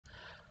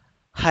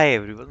Hi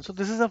everyone. So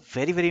this is a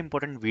very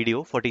important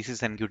video for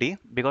TCS NQT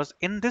because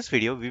in this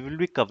video we will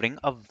be covering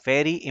a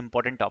very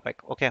important topic.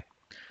 Okay.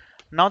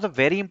 Now the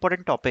very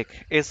important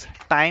topic is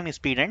time,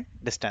 speed and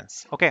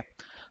distance. Okay.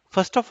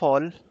 First of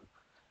all,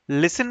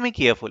 listen me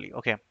carefully.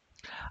 Okay.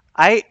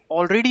 I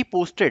already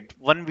posted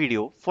one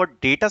video for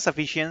data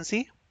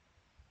sufficiency,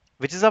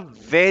 which is a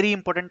very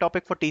important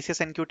topic for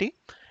TCS NQT,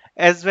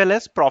 as well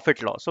as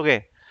profit loss.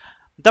 Okay.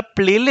 The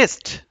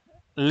playlist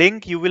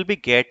link you will be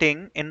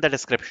getting in the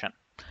description.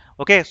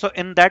 Okay, so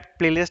in that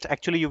playlist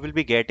actually you will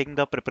be getting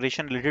the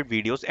preparation related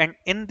videos, and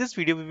in this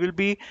video we will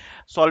be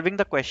solving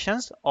the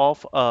questions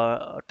of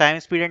time,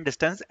 speed and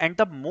distance. And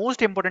the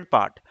most important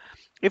part,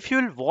 if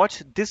you will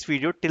watch this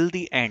video till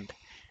the end,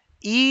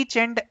 each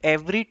and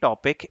every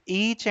topic,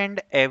 each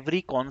and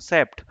every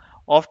concept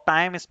of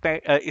time,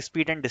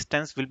 speed and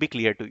distance will be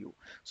clear to you.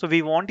 So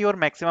we want your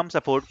maximum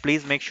support.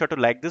 Please make sure to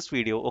like this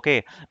video.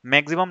 Okay,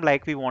 maximum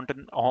like we want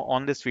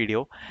on this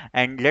video,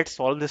 and let's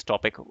solve this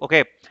topic.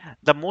 Okay,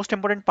 the most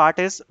important part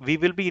is we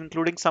will be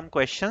including some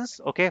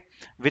questions, okay,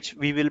 which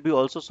we will be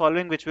also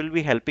solving, which will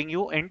be helping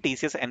you in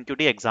TCS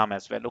NQT exam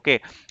as well. Okay,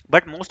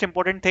 but most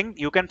important thing,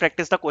 you can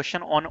practice the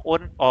question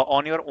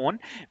on your own.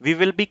 We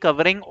will be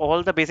covering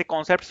all the basic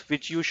concepts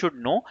which you should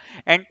know,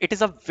 and it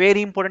is a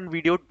very important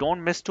video.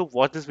 Don't miss to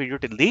watch this video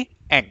till the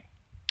end.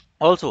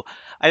 Also,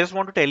 I just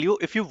want to tell you,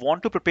 if you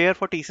want to prepare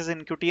for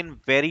TCS NQT in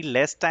very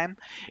less time,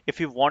 if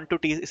you want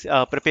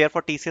to prepare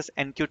for TCS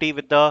NQT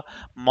with the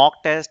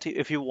mock test,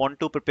 if you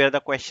want to prepare the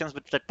questions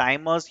with the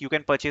timers, you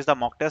can purchase the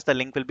mock test. The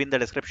link will be in the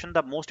description.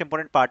 The most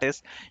important part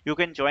is you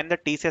can join the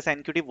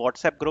TCS NQT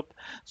WhatsApp group.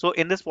 So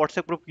in this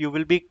WhatsApp group, you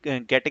will be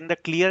getting the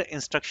clear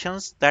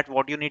instructions that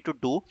what you need to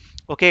do.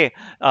 Okay,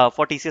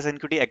 for TCS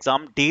NQT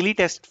exam, daily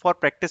test for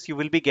practice you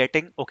will be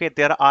getting. Okay,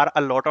 there are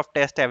a lot of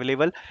tests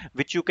available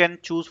which you can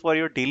choose for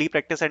your daily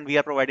practice, and we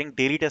are providing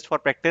daily test for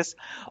practice.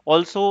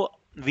 Also,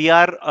 we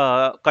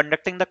are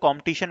conducting the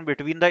competition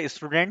between the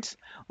students.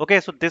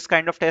 Okay, so this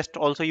kind of test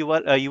also you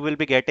will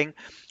be getting.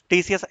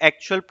 TCS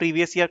actual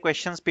previous year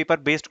questions, paper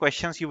based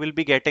questions you will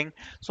be getting.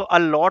 So a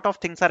lot of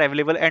things are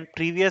available, and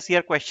previous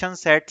year question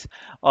sets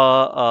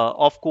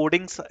of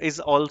codings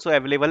is also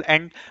available,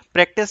 and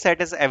practice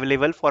set is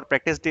available for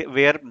practice day,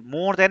 where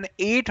more than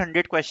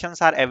 800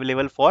 questions are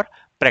available for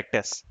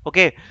practice.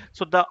 Okay,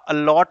 so the a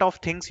lot of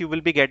things you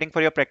will be getting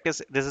for your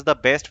practice. This is the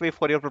best way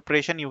for your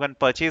preparation. You can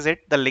purchase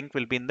it. The link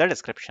will be in the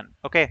description.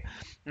 Okay,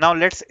 now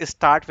let's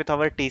start with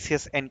our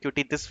TCS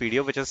NQT this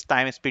video, which is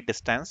time, speed,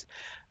 distance.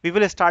 We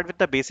will start with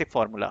the basic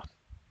formula.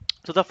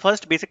 So the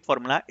first basic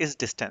formula is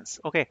distance.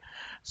 Okay,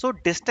 so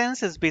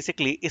distance is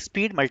basically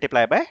speed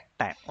multiplied by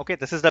time. Okay,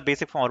 this is the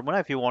basic formula.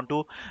 If you want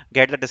to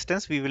get the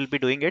distance, we will be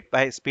doing it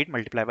by speed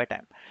multiplied by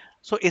time.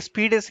 So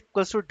speed is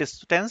equals to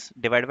distance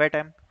divided by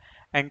time,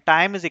 and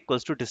time is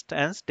equals to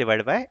distance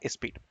divided by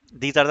speed.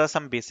 These are the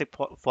some basic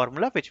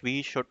formula which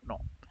we should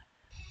know.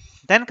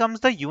 Then comes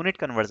the unit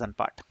conversion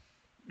part.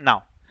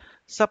 Now,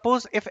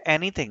 suppose if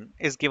anything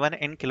is given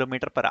in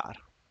kilometer per hour,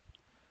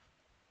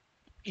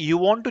 you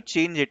want to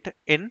change it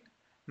in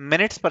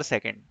minutes per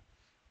second,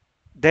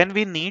 then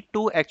we need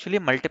to actually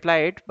multiply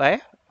it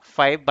by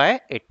 5 by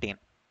 18.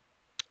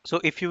 So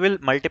if you will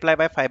multiply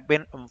by 5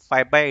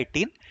 by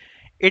 18,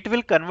 it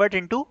will convert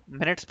into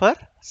minutes per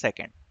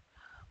second.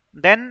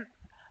 Then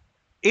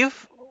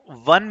if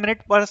 1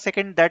 minute per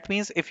second, that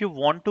means if you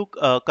want to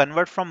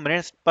convert from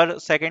minutes per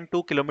second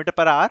to kilometer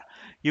per hour,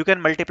 you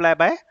can multiply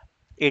by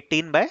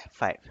 18 by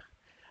 5.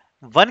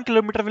 1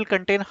 kilometer will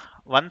contain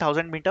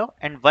 1000 meter,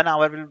 and 1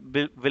 hour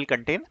will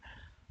contain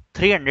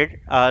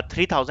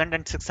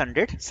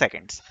 3600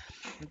 seconds.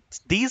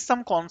 These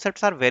some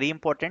concepts are very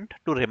important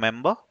to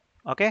remember.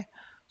 Okay,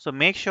 so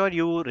make sure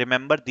you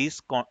remember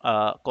these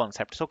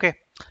concepts. Okay,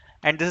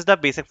 and this is the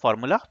basic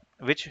formula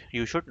which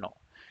you should know.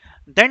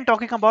 Then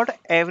talking about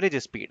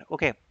average speed.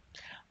 Okay,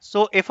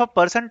 so if a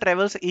person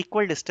travels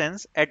equal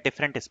distance at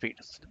different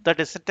speeds, the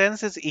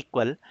distance is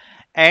equal,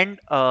 and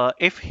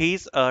if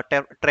he's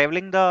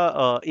traveling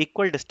the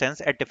equal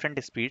distance at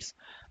different speeds,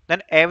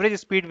 then average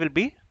speed will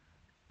be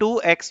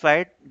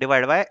 2xy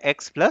divided by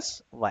x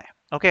plus y.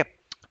 Okay,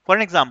 for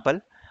an example,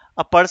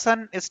 a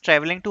person is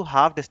traveling to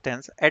half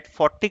distance at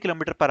 40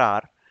 km per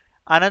hour,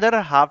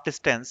 another half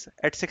distance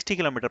at 60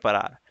 km per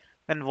hour.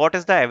 Then what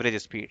is the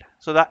average speed?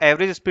 So the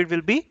average speed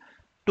will be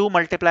 2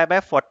 multiplied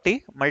by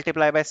 40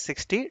 multiplied by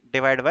 60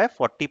 divided by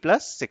 40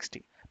 plus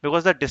 60,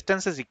 because the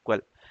distance is equal.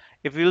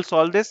 If we will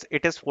solve this,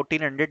 it is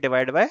 1400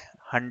 divided by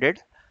 100,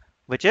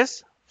 which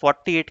is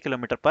 48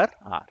 km per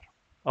hour.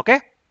 Okay.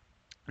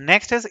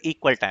 Next is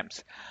equal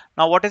times.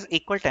 Now, what is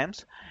equal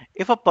times?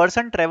 If a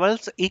person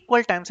travels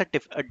equal times at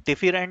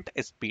different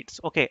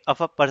speeds, okay, if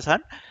a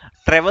person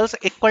travels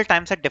equal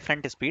times at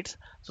different speeds,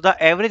 so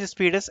the average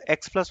speed is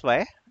x plus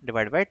y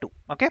divided by 2.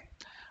 Okay,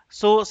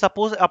 so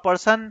suppose a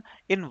person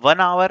in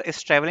 1 hour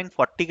is traveling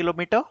 40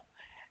 kilometer,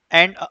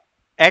 and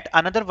at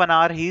another 1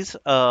 hour he's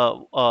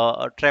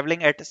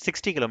traveling at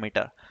 60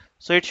 kilometer.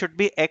 So it should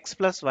be x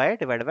plus y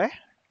divided by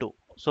 2.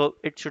 So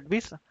it should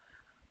be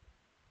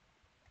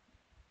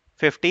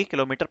 50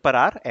 kilometer per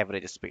hour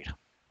average speed.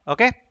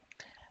 Okay,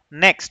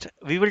 Next,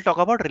 we will talk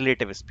about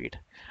relative speed.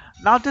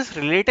 Now, this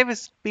relative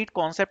speed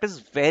concept is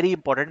very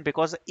important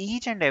because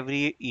each and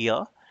every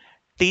year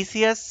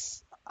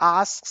TCS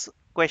asks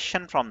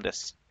question from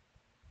this.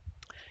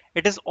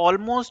 It is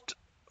almost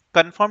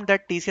confirmed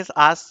that TCS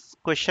asks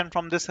question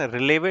from this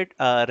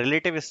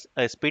relative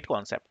speed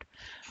concept.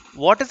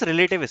 What is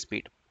relative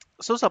speed?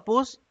 So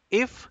suppose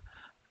if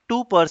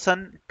two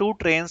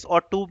trains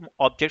or two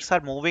objects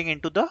are moving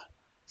into the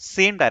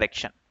same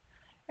direction,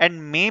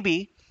 and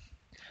maybe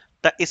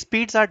the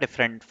speeds are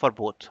different for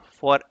both.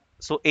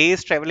 So A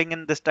is traveling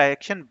in this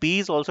direction, B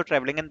is also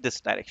traveling in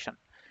this direction.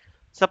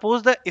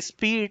 Suppose the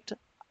speed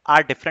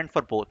are different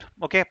for both.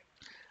 Okay,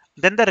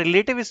 then the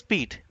relative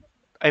speed,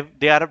 if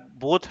they are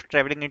both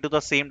traveling into the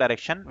same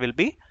direction, will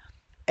be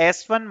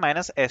s1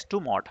 minus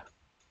s2 mod.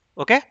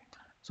 Okay,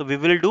 so we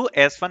will do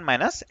s1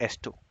 minus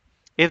s2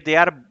 if they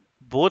are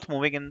both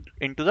moving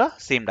into the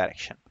same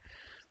direction.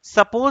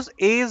 Suppose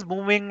A is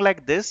moving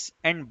like this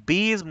and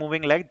B is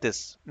moving like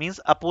this, means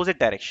opposite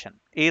direction.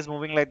 A is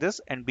moving like this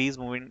and B is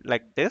moving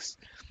like this.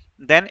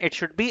 Then it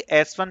should be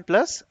S1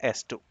 plus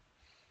S2.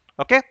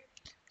 Okay.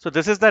 So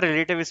this is the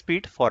relative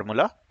speed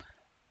formula.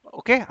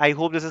 Okay. I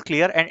hope this is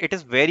clear, and it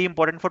is very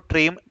important for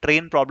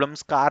train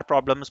problems, car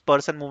problems,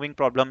 person moving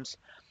problems.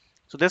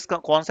 So this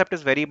concept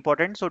is very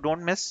important. So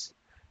don't miss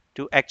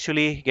to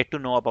actually get to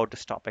know about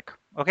this topic.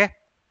 Okay.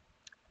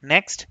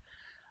 Next,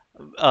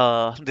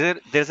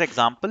 there's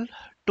example.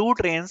 Two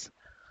trains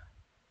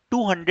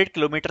 200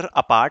 kilometer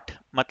apart,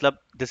 matlab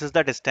this is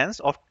the distance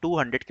of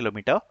 200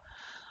 kilometer,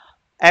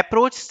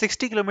 approach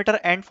 60 kilometer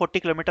and 40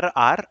 kilometer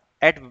hour,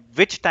 at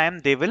which time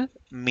they will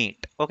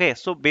meet. Okay,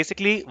 so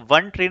basically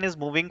one train is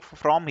moving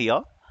from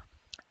here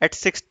at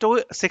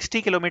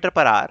 60 kilometer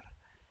per hour,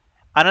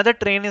 another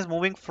train is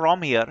moving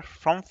from here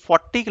from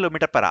 40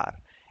 kilometer per hour,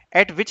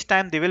 at which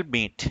time they will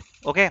meet.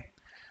 Okay,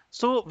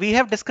 so we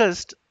have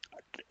discussed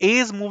A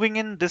is moving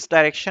in this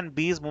direction,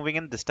 B is moving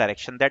in this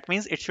direction. That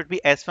means it should be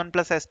S1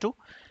 plus S2,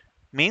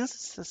 means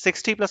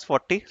 60 plus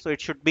 40, so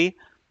it should be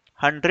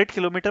 100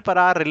 kilometer per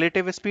hour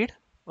relative speed.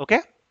 Okay,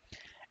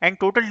 and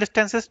total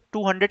distance is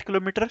 200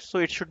 kilometers, so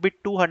it should be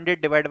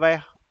 200 divided by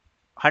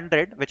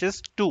 100, which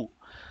is 2.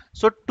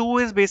 So 2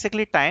 is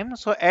basically time,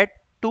 so at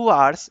 2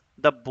 hours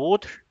the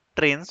both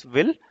trains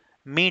will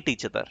meet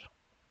each other.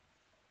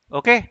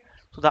 Okay,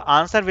 so the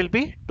answer will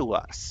be 2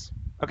 hours.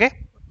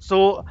 Okay,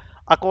 so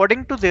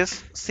according to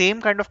this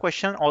same kind of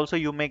question also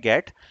you may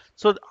get.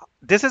 So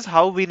this is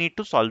how we need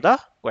to solve the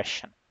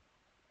question.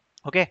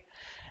 Okay,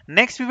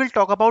 next we will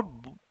talk about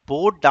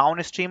both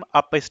downstream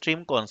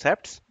upstream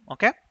concepts.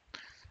 Okay,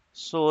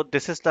 so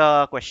this is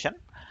the question.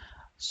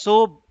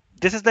 So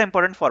this is the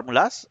important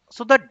formulas.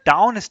 So the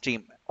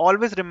downstream,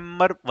 always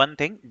remember one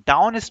thing,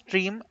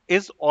 downstream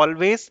is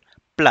always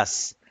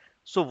plus.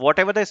 So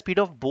whatever the speed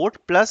of boat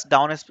plus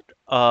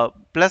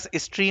plus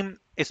stream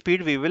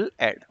speed we will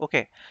add.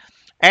 Okay,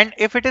 and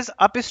if it is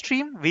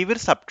upstream we will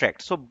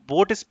subtract. So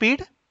boat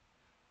speed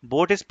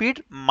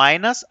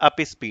minus up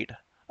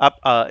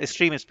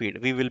stream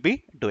speed we will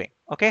be doing.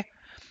 Okay,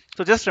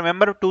 so just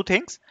remember two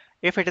things.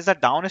 If it is a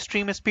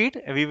downstream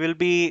speed, we will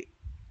be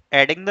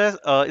adding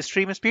the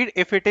stream speed.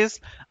 If it is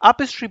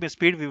upstream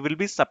speed, we will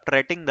be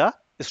subtracting the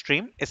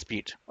stream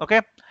speed.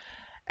 Okay,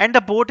 and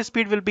the boat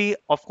speed will be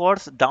of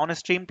course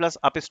downstream plus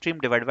upstream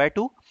divided by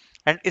 2,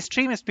 and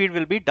stream speed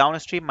will be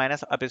downstream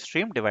minus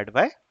upstream divided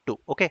by 2.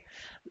 Okay,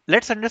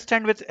 let's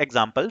understand with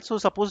example. So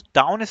suppose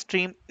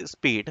downstream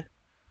speed.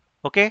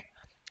 Okay,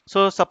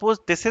 so suppose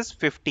this is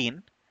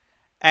 15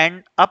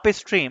 and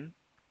upstream,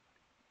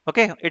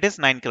 okay, it is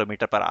 9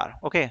 kilometer per hour.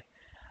 Okay,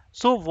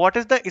 so what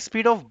is the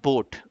speed of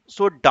boat?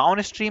 So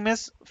downstream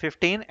is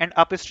 15 and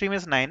upstream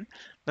is 9.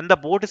 Then the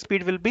boat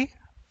speed will be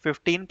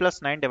 15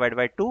 plus 9 divided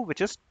by 2, which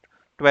is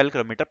 12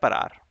 kilometer per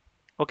hour.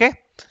 Okay,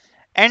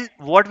 and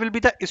what will be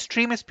the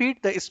stream speed?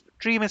 The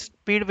stream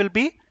speed will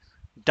be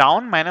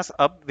down minus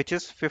up, which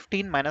is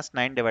 15 minus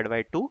 9 divided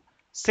by 2,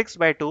 6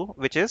 by 2,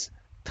 which is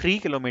 3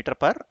 kilometer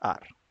per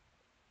hour.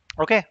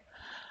 Okay,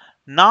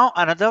 now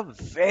another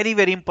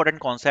very important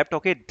concept.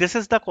 Okay, this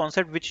is the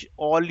concept which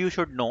all you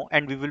should know,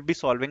 and we will be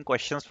solving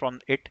questions from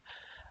it.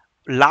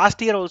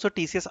 Last year also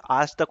TCS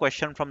asked the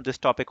question from this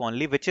topic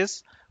only, which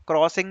is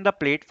crossing the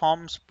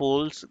platforms,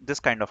 poles, this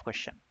kind of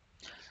question.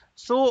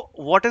 So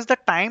what is the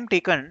time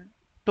taken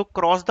to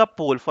cross the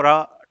pole for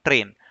a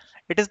train?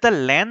 It is the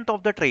length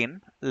of the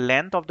train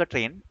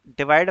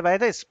divided by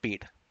the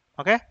speed.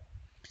 Okay,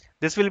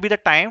 this will be the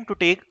time to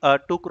take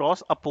to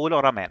cross a pole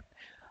or a man.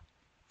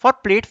 For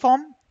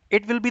platform,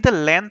 it will be the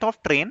length of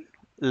train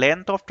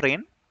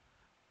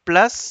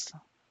plus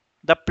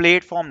the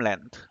platform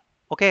length.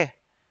 Okay,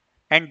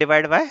 and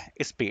divided by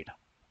speed.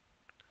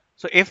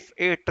 So if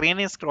a train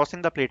is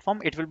crossing the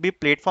platform, it will be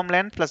platform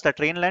length plus the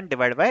train length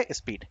divided by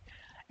speed.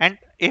 And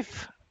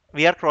if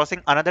we are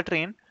crossing another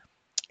train,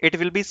 it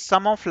will be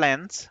sum of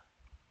lengths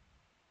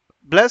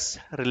plus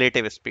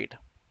relative speed.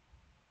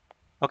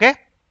 Okay,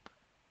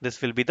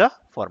 this will be the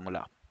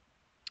formula.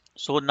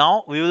 So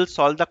now we will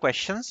solve the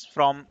questions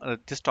from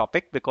this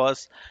topic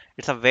because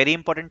it's a very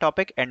important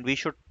topic and we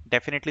should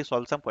definitely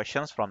solve some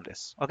questions from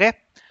this. Okay.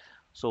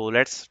 So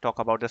let's talk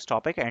about this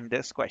topic and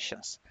these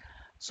questions.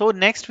 So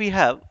next we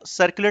have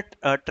circular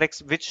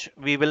tricks, which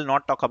we will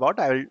not talk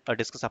about. I will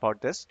discuss about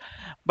this.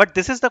 But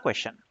this is the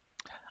question.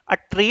 A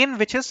train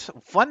which is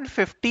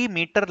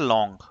 150-meter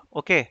long.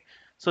 Okay.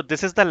 So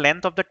this is the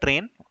length of the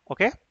train.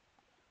 Okay.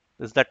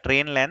 This is the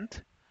train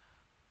length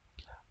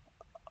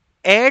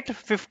at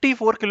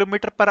 54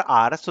 kilometer per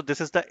hour. So this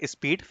is the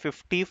speed,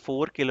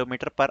 54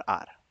 kilometer per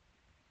hour.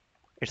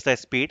 It's the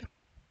speed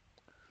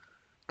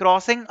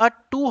crossing a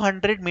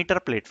 200-meter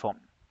platform.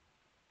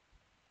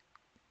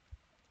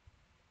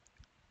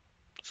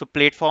 So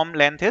platform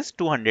length is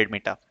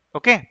 200-meter.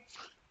 Okay.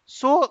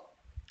 So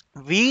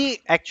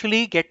we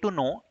actually get to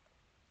know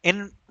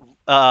in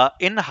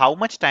how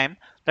much time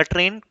the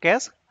train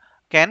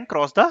can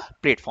cross the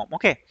platform.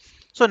 Okay.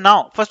 So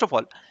now, first of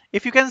all,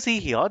 if you can see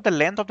here, the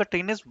length of the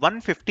train is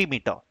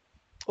 150-meter.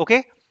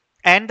 Okay,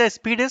 and the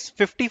speed is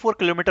 54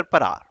 kilometer per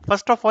hour.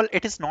 First of all,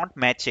 it is not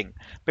matching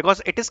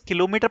because it is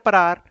kilometer per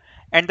hour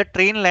and the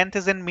train length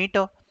is in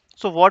meter.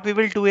 So what we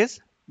will do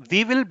is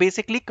we will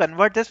basically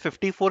convert this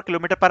 54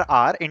 kilometer per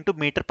hour into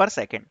meter per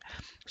second.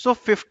 So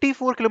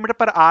 54 kilometer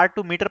per hour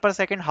to meter per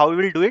second, how we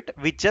will do it?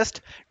 We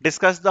just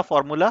discussed the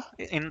formula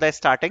in the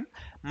starting,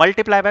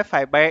 multiply by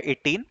 5 by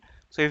 18.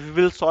 So if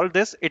we will solve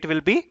this, it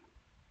will be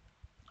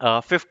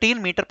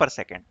 15 meter per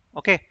second.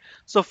 Okay,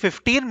 so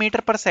 15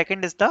 meter per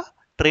second is the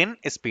train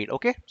speed.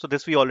 Okay, so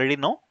this we already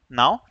know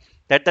now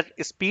that the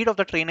speed of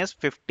the train is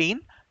 15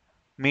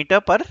 meter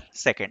per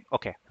second.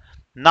 Okay,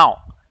 now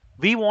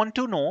we want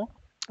to know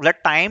the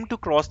time to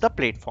cross the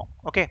platform.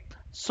 Okay,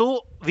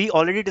 so we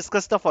already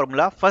discussed the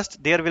formula.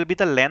 First, there will be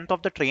the length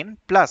of the train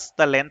plus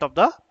the length of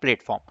the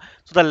platform.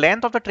 So the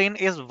length of the train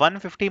is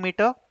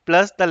 150-meter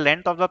plus the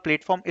length of the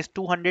platform is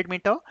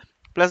 200-meter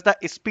plus the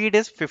speed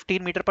is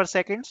 15 meter per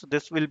second. So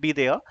this will be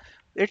there.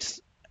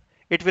 It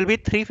will be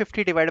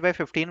 350 divided by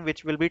 15,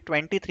 which will be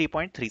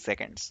 23.3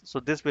 seconds. So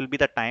this will be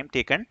the time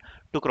taken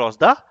to cross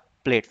the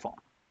platform.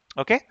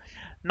 Okay.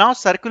 Now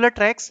circular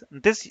tracks.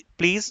 This,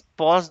 please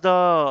pause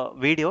the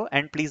video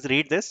and please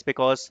read this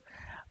because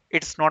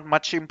it's not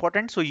much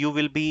important. So you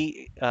will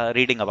be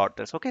reading about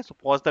this. Okay. So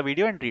pause the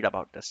video and read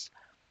about this.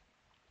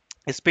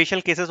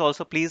 Special cases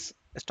also, please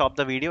stop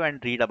the video and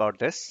read about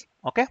this.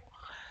 Okay.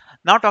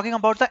 Now talking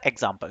about the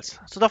examples.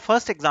 So the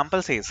first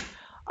example says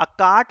a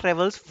car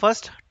travels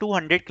first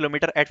 200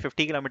 km at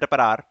 50 km per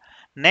hour,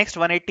 next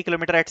 180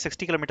 km at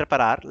 60 km per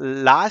hour,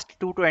 last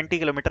 220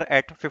 km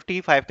at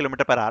 55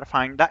 km per hour.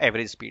 Find the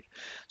average speed.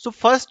 So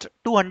first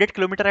 200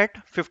 km at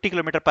 50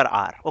 km per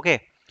hour.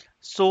 Okay.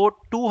 So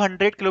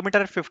 200 km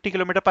at 50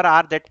 km per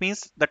hour, that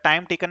means the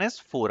time taken is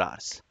 4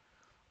 hours.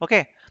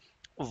 Okay.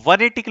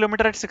 180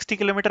 km at 60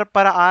 km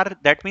per hour,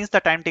 that means the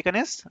time taken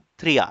is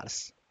 3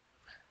 hours.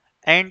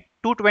 And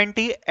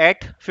 220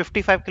 at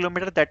 55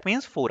 kilometer, that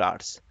means 4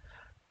 hours.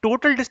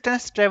 Total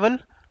distance travel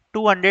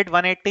 200,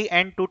 180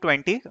 and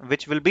 220,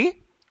 which will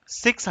be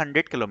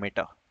 600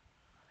 kilometer.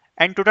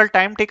 And total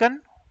time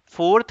taken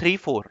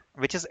 434,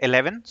 which is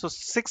 11. So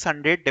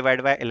 600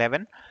 divided by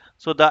 11.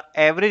 So the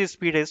average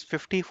speed is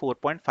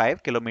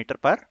 54.5 kilometer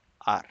per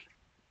hour.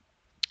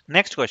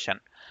 Next question.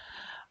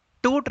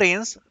 Two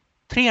trains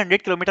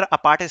 300 km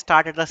apart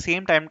start at the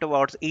same time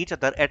towards each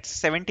other at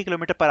 70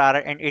 km per hour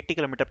and 80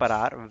 km per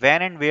hour.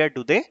 When and where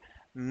do they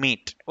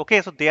meet?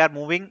 Okay, so they are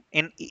moving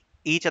in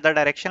each other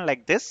direction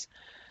like this.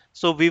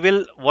 So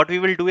what we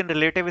will do in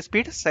relative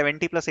speed,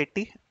 70 plus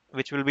 80,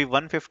 which will be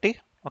 150.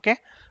 Okay,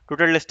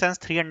 total distance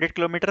 300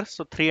 kilometers.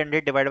 So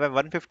 300 divided by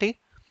 150.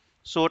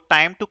 So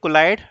time to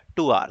collide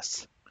 2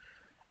 hours.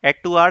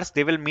 At 2 hours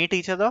they will meet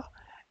each other.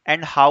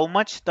 And how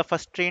much the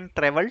first train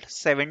traveled?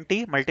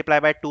 70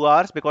 multiplied by 2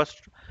 hours, because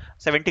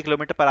 70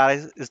 kilometer per hour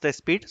is the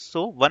speed.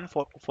 So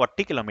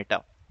 140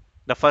 kilometer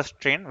the first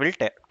train will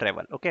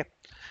travel. Okay,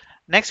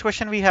 next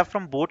question we have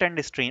from boat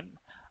and stream.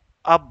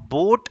 A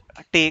boat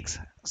takes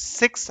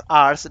 6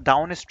 hours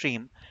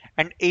downstream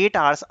and 8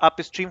 hours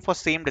upstream for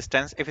same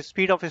distance. If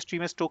speed of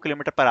stream is 2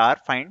 kilometer per hour,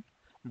 find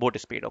boat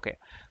speed. Okay,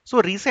 so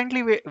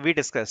recently we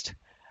discussed,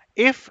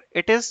 if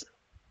it is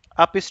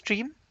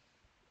upstream,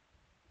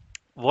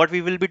 what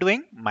we will be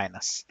doing?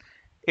 Minus.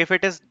 If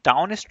it is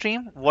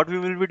downstream, what we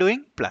will be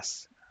doing?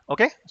 Plus.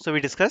 Okay, so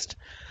we discussed.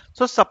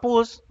 So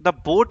suppose the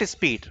boat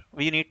speed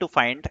we need to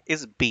find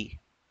is B.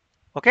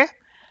 Okay,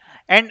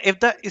 and if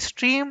the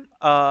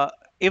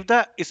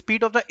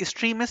speed of the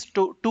stream is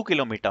 2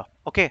 kilometer.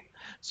 Okay,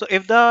 so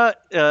if the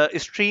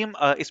stream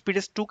speed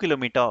is 2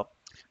 kilometer,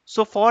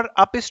 so for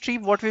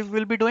upstream what we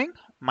will be doing?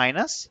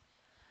 Minus.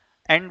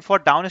 And for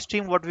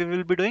downstream what we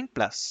will be doing?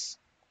 Plus.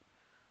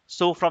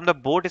 So from the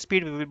boat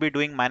speed, we will be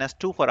doing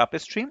 -2 for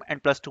upstream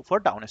and +2 for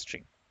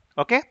downstream.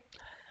 Okay.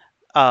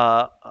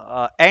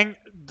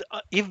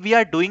 If we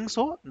are doing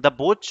so, the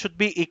both should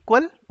be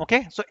equal.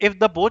 Okay. So if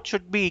the both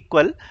should be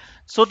equal,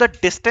 so the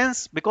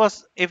distance,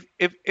 because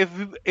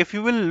if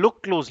you will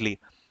look closely,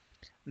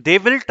 they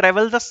will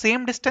travel the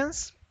same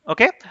distance.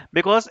 Okay,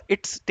 because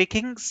it's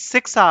taking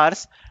 6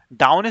 hours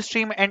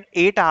downstream and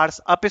 8 hours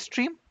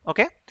upstream.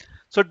 Okay,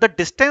 so the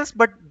distance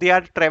but they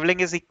are traveling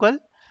is equal.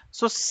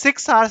 So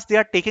 6 hours they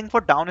are taking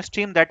for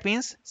downstream, that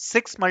means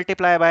 6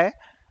 multiplied by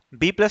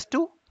b plus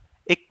 2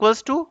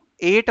 equals to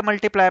 8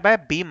 multiplied by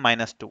b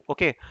minus 2.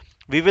 Okay,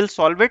 we will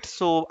solve it.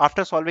 So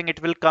after solving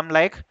it will come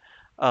like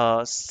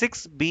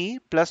 6b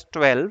plus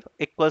 12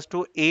 equals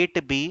to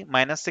 8b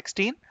minus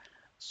 16.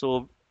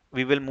 So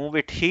we will move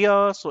it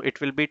here. So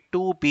it will be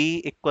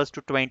 2b equals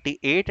to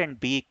 28 and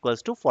b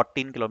equals to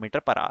 14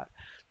 kilometer per hour.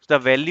 So the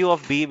value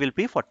of b will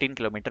be 14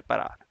 kilometer per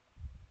hour.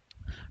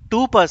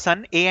 Two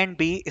person A and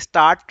B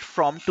start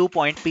from 2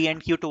 point P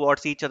and Q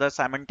towards each other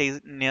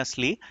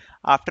simultaneously.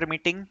 After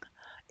meeting,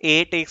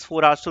 A takes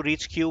 4 hours to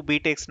reach Q, B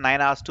takes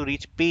 9 hours to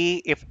reach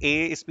P. If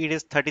A speed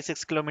is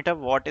 36 kilometer,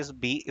 what is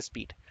B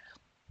speed?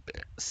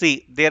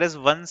 See, there is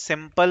one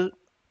simple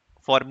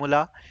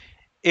formula.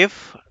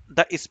 If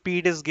the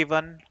speed is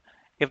given,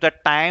 if the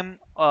time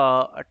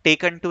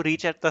taken to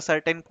reach at the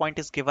certain point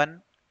is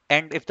given,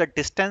 and if the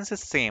distance is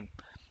same,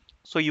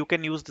 so you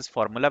can use this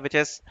formula, which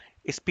is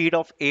speed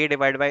of A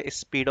divided by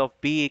speed of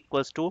B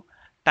equals to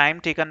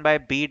time taken by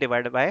B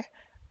divided by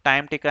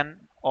time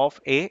taken of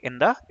A in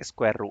the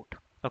square root.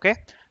 Okay,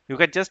 you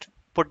can just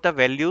put the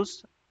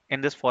values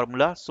in this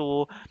formula.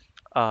 So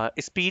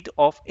speed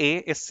of A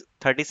is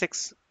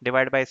 36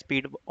 divided by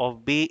speed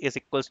of B is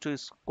equals to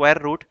square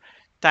root.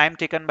 Time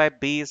taken by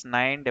B is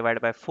 9 divided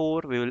by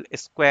 4. We will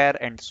square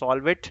and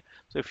solve it.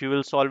 So if you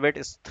will solve it,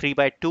 is 3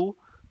 by 2.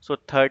 So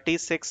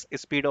 36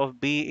 speed of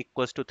B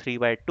equals to 3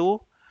 by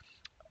 2.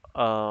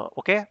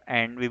 Okay,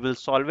 and we will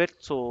solve it.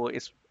 So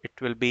it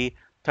will be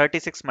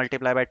 36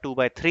 multiplied by 2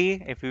 by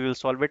 3. If we will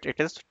solve it, it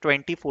is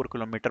 24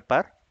 kilometer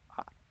per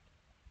hour.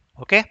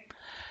 Okay.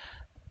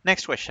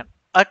 Next question.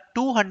 A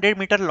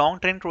 200-meter long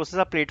train crosses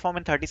a platform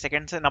in 30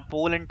 seconds and a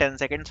pole in 10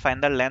 seconds.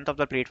 Find the length of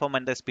the platform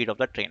and the speed of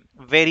the train.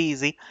 Very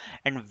easy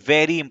and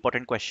very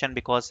important question,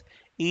 because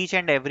each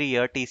and every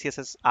year TCS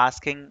is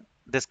asking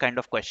this kind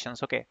of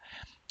questions. Okay.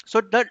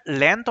 So the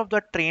length of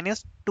the train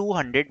is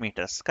 200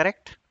 meters,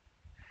 correct?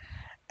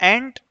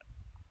 And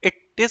it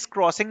is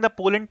crossing the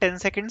pole in 10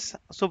 seconds.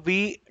 So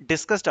we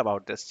discussed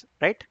about this,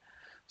 right?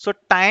 So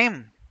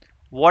time,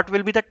 what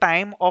will be the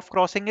time of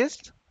crossing is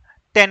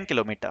 10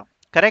 kilometer,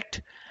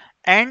 correct?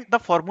 And the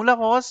formula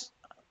was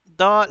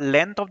the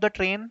length of the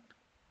train,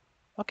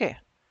 okay,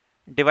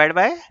 divided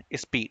by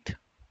speed.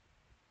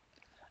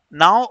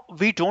 Now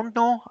we don't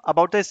know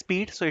about the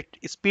speed, so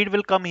speed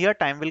will come here,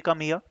 time will come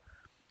here.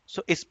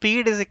 So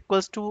speed is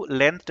equals to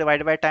length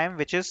divided by time,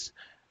 which is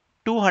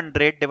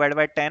 200 divided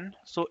by 10.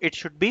 So it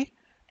should be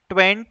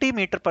 20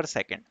 meter per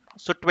second.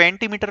 So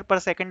 20 meter per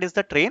second is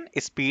the train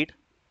speed.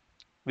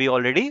 We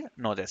already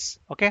know this.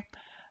 Okay.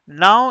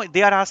 Now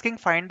they are asking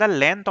find the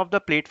length of the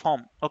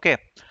platform. Okay.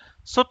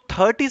 So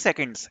 30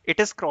 seconds it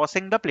is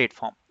crossing the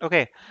platform.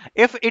 Okay.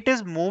 If it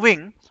is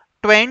moving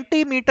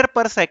 20 meter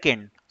per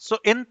second, so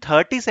in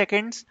 30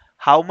 seconds,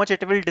 how much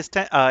it will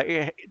distance?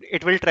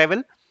 It will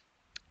travel.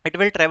 It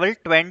will travel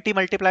 20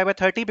 multiplied by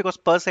 30, because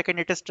per second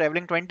it is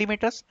traveling 20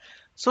 meters.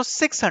 So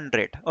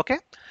 600. Okay.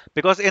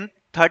 Because in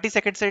 30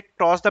 seconds it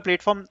crossed the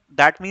platform.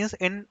 That means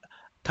in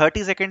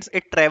 30 seconds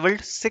it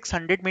traveled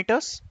 600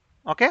 meters.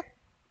 Okay.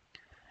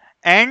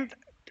 And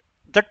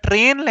the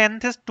train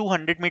length is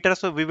 200 meters.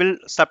 So we will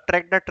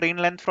subtract the train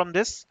length from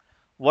this.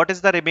 What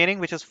is the remaining,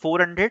 which is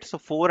 400? So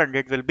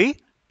 400 will be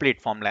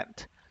platform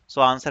length.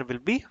 So answer will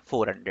be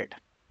 400.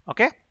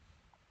 Okay.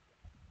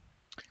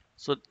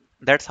 So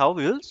that's how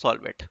we will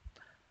solve it.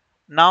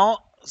 Now,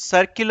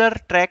 circular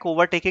track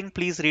overtaking,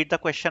 please read the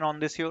question on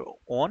this your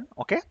own.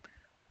 Okay.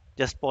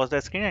 Just pause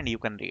the screen and you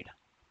can read.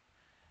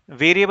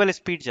 Variable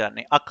speed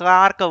journey. A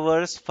car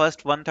covers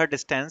first one-third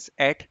distance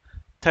at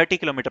 30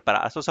 km per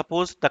hour. So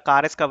suppose the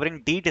car is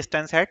covering D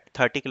distance at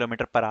 30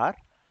 km per hour.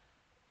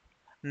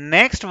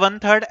 Next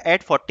one-third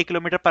at 40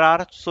 km per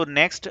hour. So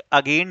next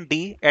again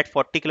D at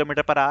 40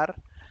 km per hour.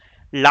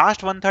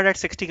 Last one-third at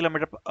 60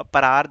 km per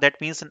hour.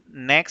 That means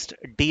next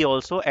D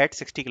also at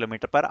 60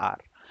 km per hour.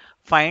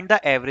 Find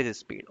the average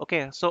speed.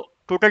 Okay, so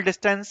total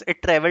distance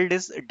it traveled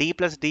is D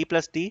plus D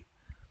plus D,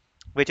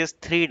 which is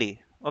 3D.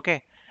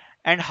 Okay,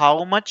 and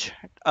how much,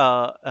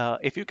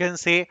 if you can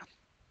say,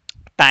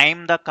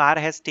 time the car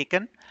has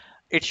taken,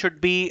 it should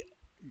be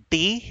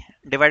D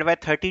divided by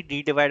 30,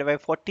 D divided by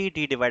 40,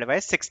 D divided by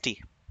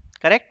 60.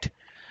 Correct?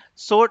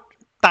 So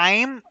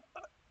time,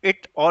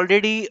 it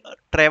already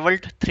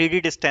traveled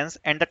 3D distance,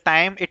 and the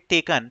time it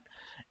taken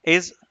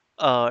is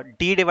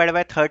D divided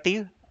by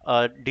 30,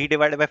 D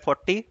divided by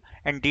 40,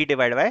 and D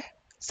divided by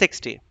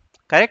 60.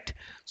 Correct?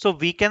 So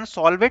we can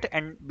solve it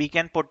and we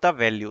can put the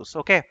values.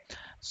 Okay.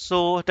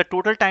 So the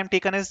total time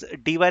taken is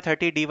D by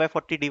 30, D by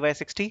 40, D by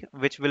 60,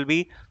 which will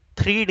be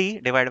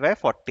 3D divided by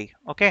 40.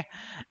 Okay.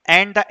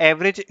 And the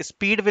average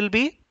speed will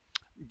be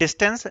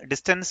distance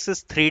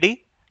is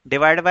 3D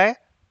divided by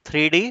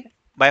 3D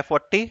by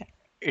 40.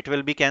 It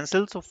will be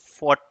cancelled. So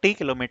 40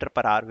 kilometer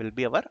per hour will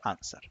be our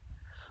answer.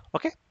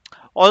 Okay.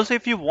 Also,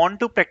 if you want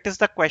to practice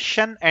the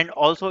question, and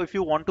also if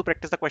you want to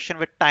practice the question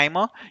with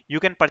timer, you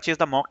can purchase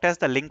the mock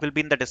test. The link will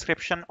be in the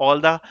description. All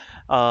the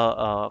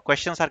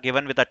questions are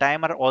given with the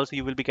timer. Also,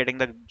 you will be getting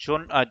the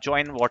join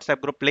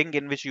WhatsApp group link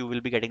in which you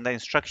will be getting the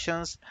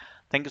instructions.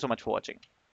 Thank you so much for watching.